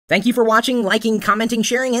Thank you for watching, liking, commenting,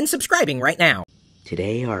 sharing, and subscribing right now.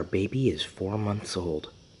 Today our baby is 4 months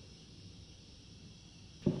old.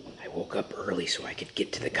 I woke up early so I could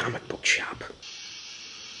get to the comic book shop.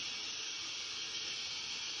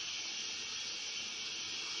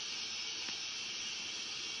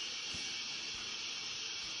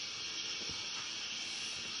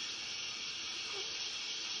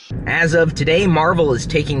 As of today, Marvel is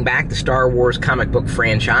taking back the Star Wars comic book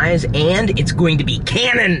franchise, and it's going to be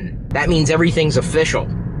canon! That means everything's official.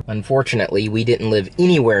 Unfortunately, we didn't live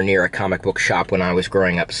anywhere near a comic book shop when I was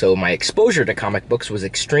growing up, so my exposure to comic books was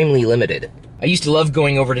extremely limited. I used to love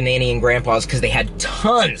going over to Nanny and Grandpa's because they had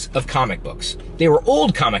tons of comic books. They were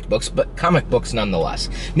old comic books, but comic books nonetheless.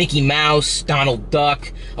 Mickey Mouse, Donald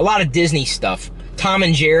Duck, a lot of Disney stuff. Tom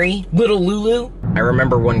and Jerry, Little Lulu. I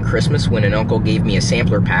remember one Christmas when an uncle gave me a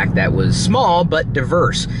sampler pack that was small but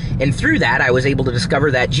diverse, and through that I was able to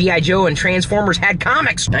discover that G.I. Joe and Transformers had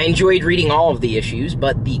comics. I enjoyed reading all of the issues,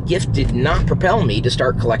 but the gift did not propel me to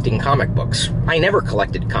start collecting comic books. I never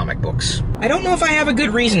collected comic books. I don't know if I have a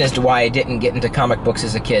good reason as to why I didn't get into comic books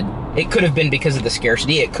as a kid. It could have been because of the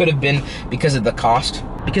scarcity, it could have been because of the cost,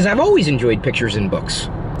 because I've always enjoyed pictures in books.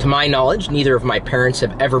 To my knowledge, neither of my parents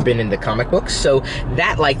have ever been into comic books, so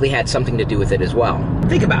that likely had something to do with it as well.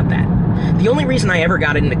 Think about that. The only reason I ever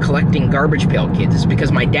got into collecting Garbage Pail Kids is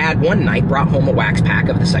because my dad one night brought home a wax pack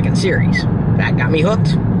of the second series. That got me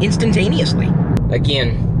hooked, instantaneously.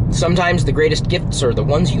 Again, sometimes the greatest gifts are the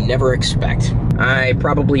ones you never expect. I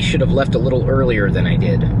probably should have left a little earlier than I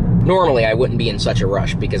did. Normally, I wouldn't be in such a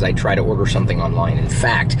rush because I try to order something online. In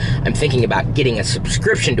fact, I'm thinking about getting a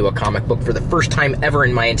subscription to a comic book for the first time ever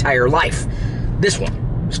in my entire life. This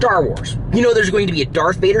one, Star Wars. You know there's going to be a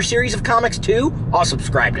Darth Vader series of comics too? I'll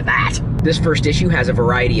subscribe to that. This first issue has a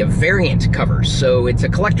variety of variant covers, so it's a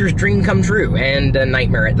collector's dream come true and a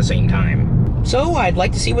nightmare at the same time. So I'd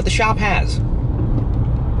like to see what the shop has.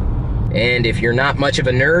 And if you're not much of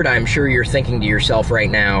a nerd, I'm sure you're thinking to yourself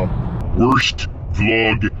right now, worst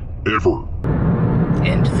vlog ever.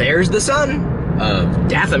 And there's the son of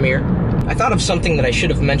Dathomir. I thought of something that I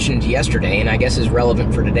should have mentioned yesterday, and I guess is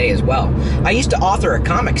relevant for today as well. I used to author a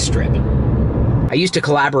comic strip. I used to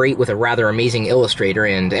collaborate with a rather amazing illustrator,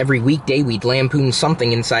 and every weekday we'd lampoon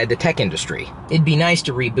something inside the tech industry. It'd be nice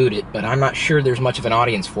to reboot it, but I'm not sure there's much of an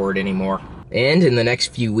audience for it anymore. And in the next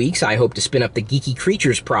few weeks, I hope to spin up the Geeky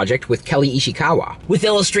Creatures project with Kelly Issaquah, with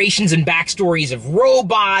illustrations and backstories of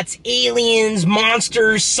robots, aliens,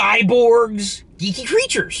 monsters, cyborgs, geeky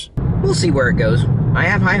creatures. We'll see where it goes. I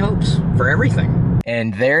have high hopes for everything.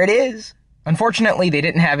 And there it is. Unfortunately, they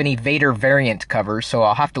didn't have any Vader variant covers, so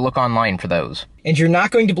I'll have to look online for those. And you're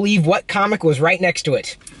not going to believe what comic was right next to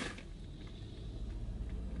it.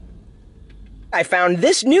 I found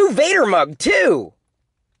this new Vader mug, too!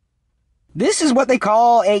 This is what they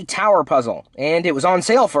call a tower puzzle, and it was on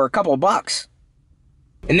sale for a couple of bucks.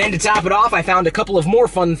 And then to top it off, I found a couple of more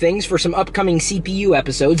fun things for some upcoming CPU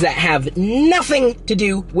episodes that have nothing to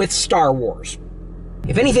do with Star Wars.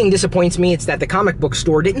 If anything disappoints me, it's that the comic book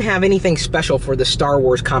store didn't have anything special for the Star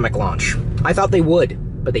Wars comic launch. I thought they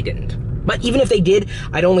would, but they didn't. But even if they did,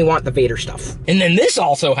 I'd only want the Vader stuff. And then this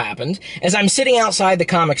also happened. As I'm sitting outside the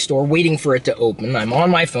comic store waiting for it to open, I'm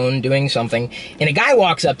on my phone doing something, and a guy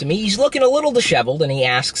walks up to me. He's looking a little disheveled, and he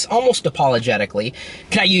asks, almost apologetically,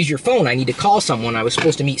 "Can I use your phone? I need to call someone. I was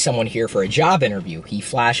supposed to meet someone here for a job interview." He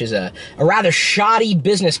flashes a rather shoddy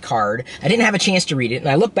business card. I didn't have a chance to read it, and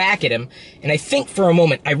I look back at him, and I think for a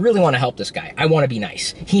moment, I really want to help this guy. I want to be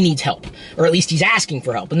nice. He needs help, or at least he's asking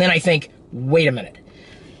for help. And then I think, wait a minute.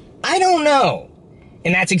 I don't know.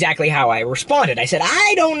 And that's exactly how I responded. I said,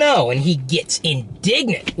 I don't know. And he gets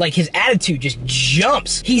indignant. Like, his attitude just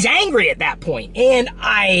jumps. He's angry at that point. And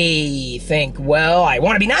I think, well, I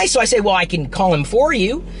want to be nice. So I say, well, I can call him for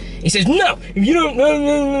you. He says, no, if you don't,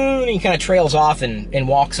 no. And he kind of trails off and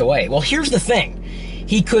walks away. Well, here's the thing.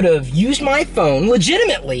 He could have used my phone,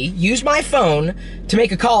 legitimately used my phone to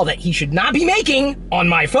make a call that he should not be making on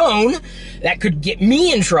my phone that could get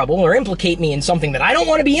me in trouble or implicate me in something that I don't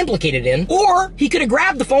want to be implicated in. Or he could have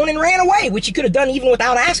grabbed the phone and ran away, which he could have done even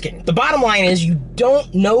without asking. The bottom line is you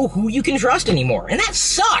don't know who you can trust anymore, and that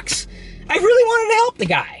sucks. I really wanted to help the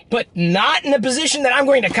guy, but not in a position that I'm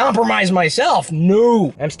going to compromise myself.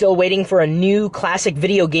 No. I'm still waiting for a new classic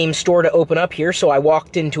video game store to open up here, so I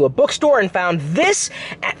walked into a bookstore and found this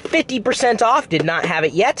at 50% off. Did not have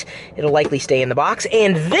it yet. It'll likely stay in the box.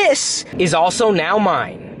 And this is also now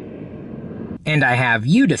mine. And I have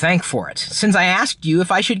you to thank for it, since I asked you if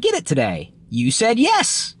I should get it today. You said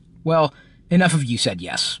yes. Well, enough of you said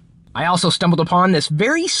yes. I also stumbled upon this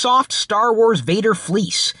very soft Star Wars Vader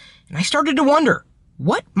fleece, and I started to wonder,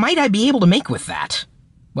 what might I be able to make with that?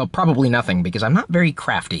 Well, probably nothing, because I'm not very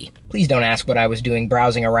crafty. Please don't ask what I was doing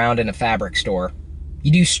browsing around in a fabric store.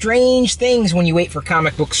 You do strange things when you wait for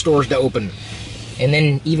comic book stores to open. And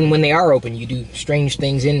then, even when they are open, you do strange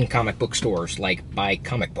things in comic book stores, like buy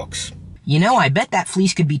comic books. You know, I bet that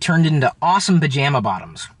fleece could be turned into awesome pajama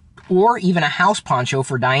bottoms. Or even a house poncho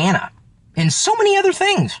for Diana. And so many other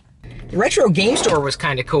things. The retro game store was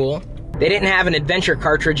kinda cool. They didn't have an adventure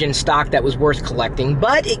cartridge in stock that was worth collecting,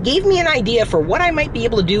 but it gave me an idea for what I might be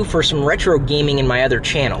able to do for some retro gaming in my other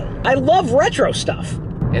channel. I love retro stuff.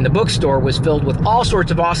 And the bookstore was filled with all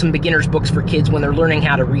sorts of awesome beginner's books for kids when they're learning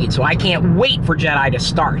how to read, so I can't wait for Jedi to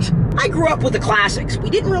start. I grew up with the classics. We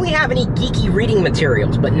didn't really have any geeky reading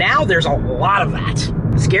materials, but now there's a lot of that.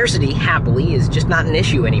 Scarcity, happily, is just not an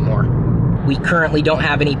issue anymore. We currently don't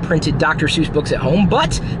have any printed Dr. Seuss books at home,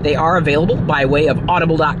 but they are available by way of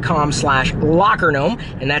audible.com/lockernome,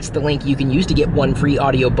 and that's the link you can use to get one free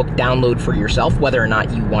audiobook download for yourself, whether or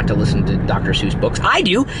not you want to listen to Dr. Seuss books. I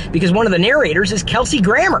do, because one of the narrators is Kelsey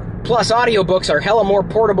Grammer. Plus, audiobooks are hella more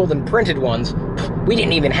portable than printed ones. We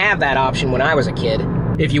didn't even have that option when I was a kid.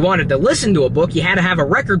 If you wanted to listen to a book, you had to have a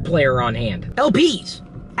record player on hand. LPs,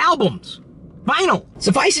 albums, vinyl.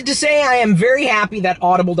 Suffice it to say, I am very happy that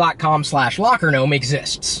audible.com/lockernome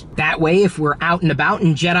exists. That way, if we're out and about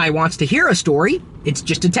and Jedi wants to hear a story, it's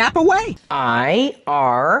just a tap away.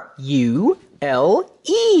 IRULE.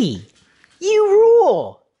 You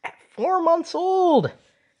rule. At 4 months old.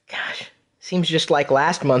 Gosh, seems just like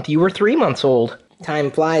last month you were 3 months old.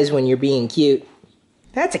 Time flies when you're being cute.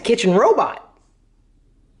 That's a kitchen robot.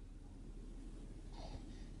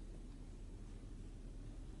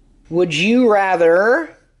 Would you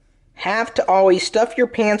rather have to always stuff your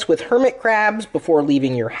pants with hermit crabs before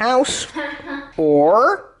leaving your house,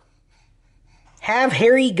 or have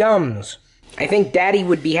hairy gums? I think Daddy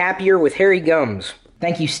would be happier with hairy gums.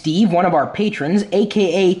 Thank you, Steve, one of our patrons,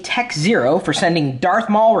 aka Tech Zero, for sending Darth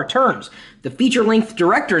Maul Returns, the feature-length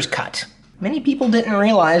director's cut. Many people didn't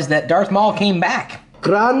realize that Darth Maul came back.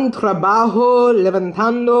 Gran trabajo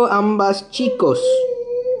levantando ambas chicos.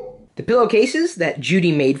 The pillowcases that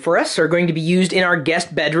Judy made for us are going to be used in our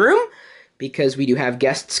guest bedroom, because we do have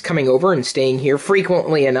guests coming over and staying here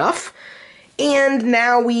frequently enough. And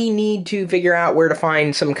now we need to figure out where to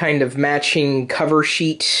find some kind of matching cover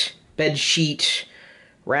sheet, bed sheet,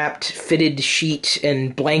 wrapped, fitted sheet,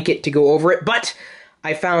 and blanket to go over it. But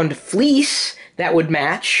I found fleece that would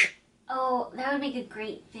match. Oh, that would make a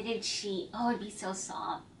great fitted sheet. Oh, it'd be so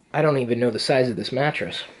soft. I don't even know the size of this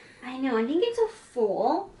mattress. I know, I think it's a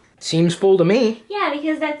full. Seems full to me. Yeah,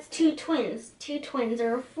 because that's two twins. Two twins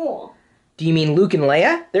are a full. Do you mean Luke and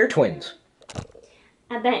Leia? They're twins.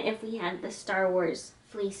 I bet if we had the Star Wars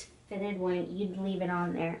fleece fitted one, you'd leave it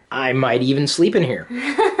on there. I might even sleep in here.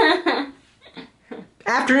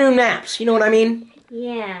 Afternoon naps, you know what I mean?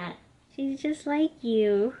 Yeah, she's just like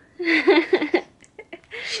you.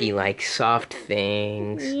 She likes soft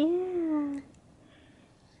things. Yeah.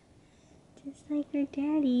 Just like her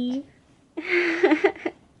daddy.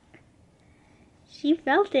 She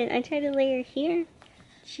felt it. I tried to lay her here.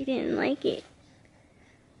 She didn't like it.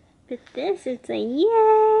 But this, it's like,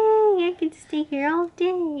 yay! I can stay here all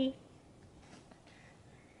day.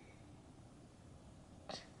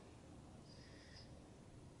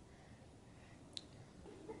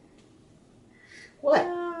 What?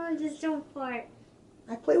 Oh, just don't fart.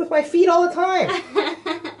 I play with my feet all the time.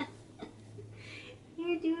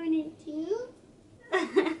 You're doing it too?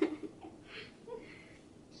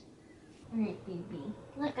 Alright, baby.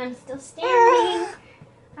 Look, I'm still standing.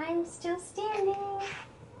 I'm still standing.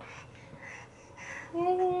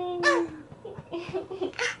 Yay.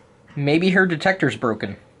 Maybe her detector's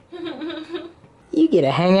broken. You get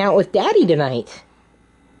to hang out with Daddy tonight.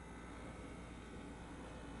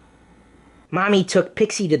 Mommy took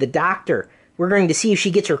Pixie to the doctor. We're going to see if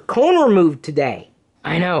she gets her cone removed today.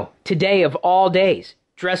 I know, today of all days.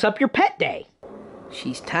 Dress up your pet day.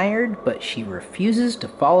 She's tired, but she refuses to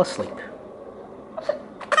fall asleep.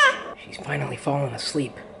 She's finally fallen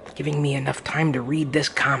asleep, giving me enough time to read this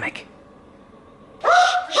comic.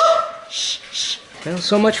 Well,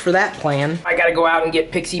 so much for that plan. I gotta go out and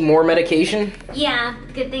get Pixie more medication. Yeah,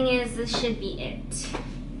 good thing is this should be it.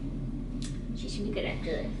 She should be good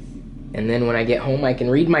after this. And then when I get home, I can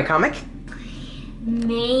read my comic?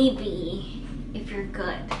 Maybe, if you're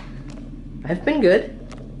good. I've been good.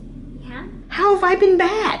 Yeah? How have I been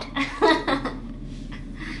bad?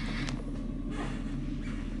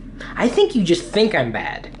 I think you just think I'm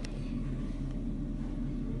bad.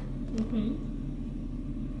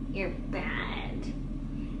 Mm-hmm. You're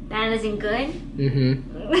bad. Bad isn't good?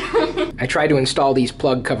 Mm-hmm. I tried to install these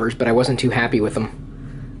plug covers, but I wasn't too happy with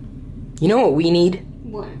them. You know what we need?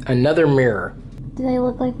 What? Another mirror. Do they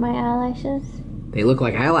look like my eyelashes? They look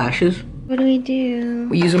like eyelashes. What do we do?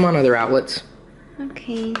 We use them on other outlets.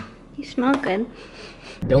 Okay. You smell good.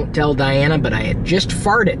 Don't tell Diana, but I had just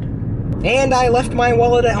farted. And I left my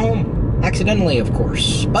wallet at home. Accidentally, of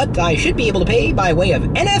course. But I should be able to pay by way of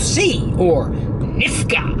NFC or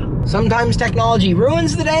NIFCA. Sometimes technology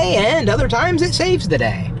ruins the day, and other times it saves the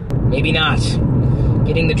day. Maybe not.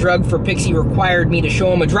 Getting the drug for Pixie required me to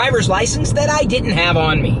show him a driver's license that I didn't have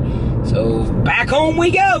on me. So back home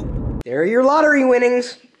we go. There are your lottery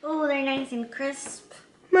winnings. Oh, they're nice and crisp.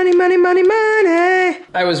 Money, money, money, money.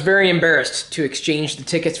 I was very embarrassed to exchange the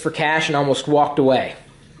tickets for cash and almost walked away.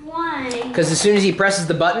 Why? Because as soon as he presses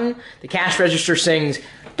the button, the cash register sings,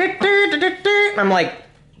 and I'm like,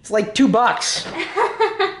 it's like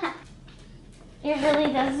 $2. It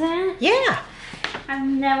really doesn't? Yeah. I've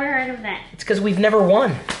never heard of that. It's because we've never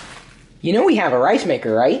won. You know we have a rice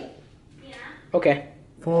maker, right? Yeah. Okay.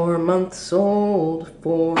 4 months old,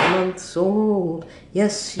 4 months old.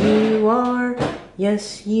 Yes, you are.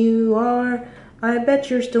 Yes, you are. I bet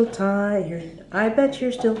you're still tired. I bet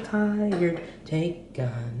you're still tired. Take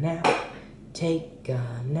a nap. Take a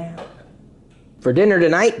nap. For dinner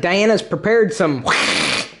tonight, Diana's prepared some... What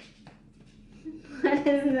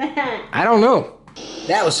is that? I don't know.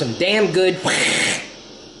 That was some damn good... Why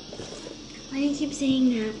do you keep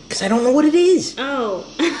saying that? Because I don't know what it is. Oh.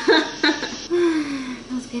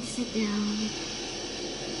 Let's get to sit down.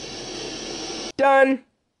 Done.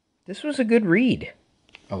 This was a good read.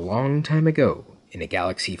 A long time ago, in a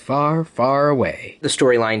galaxy far, far away. The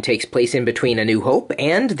storyline takes place in between A New Hope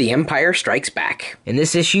and The Empire Strikes Back. And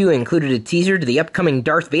this issue included a teaser to the upcoming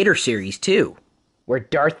Darth Vader series, too. Where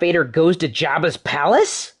Darth Vader goes to Jabba's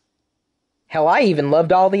palace? Hell, I even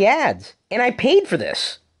loved all the ads. And I paid for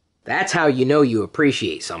this. That's how you know you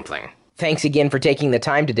appreciate something. Thanks again for taking the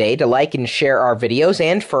time today to like and share our videos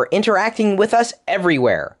and for interacting with us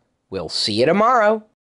everywhere. We'll see you tomorrow.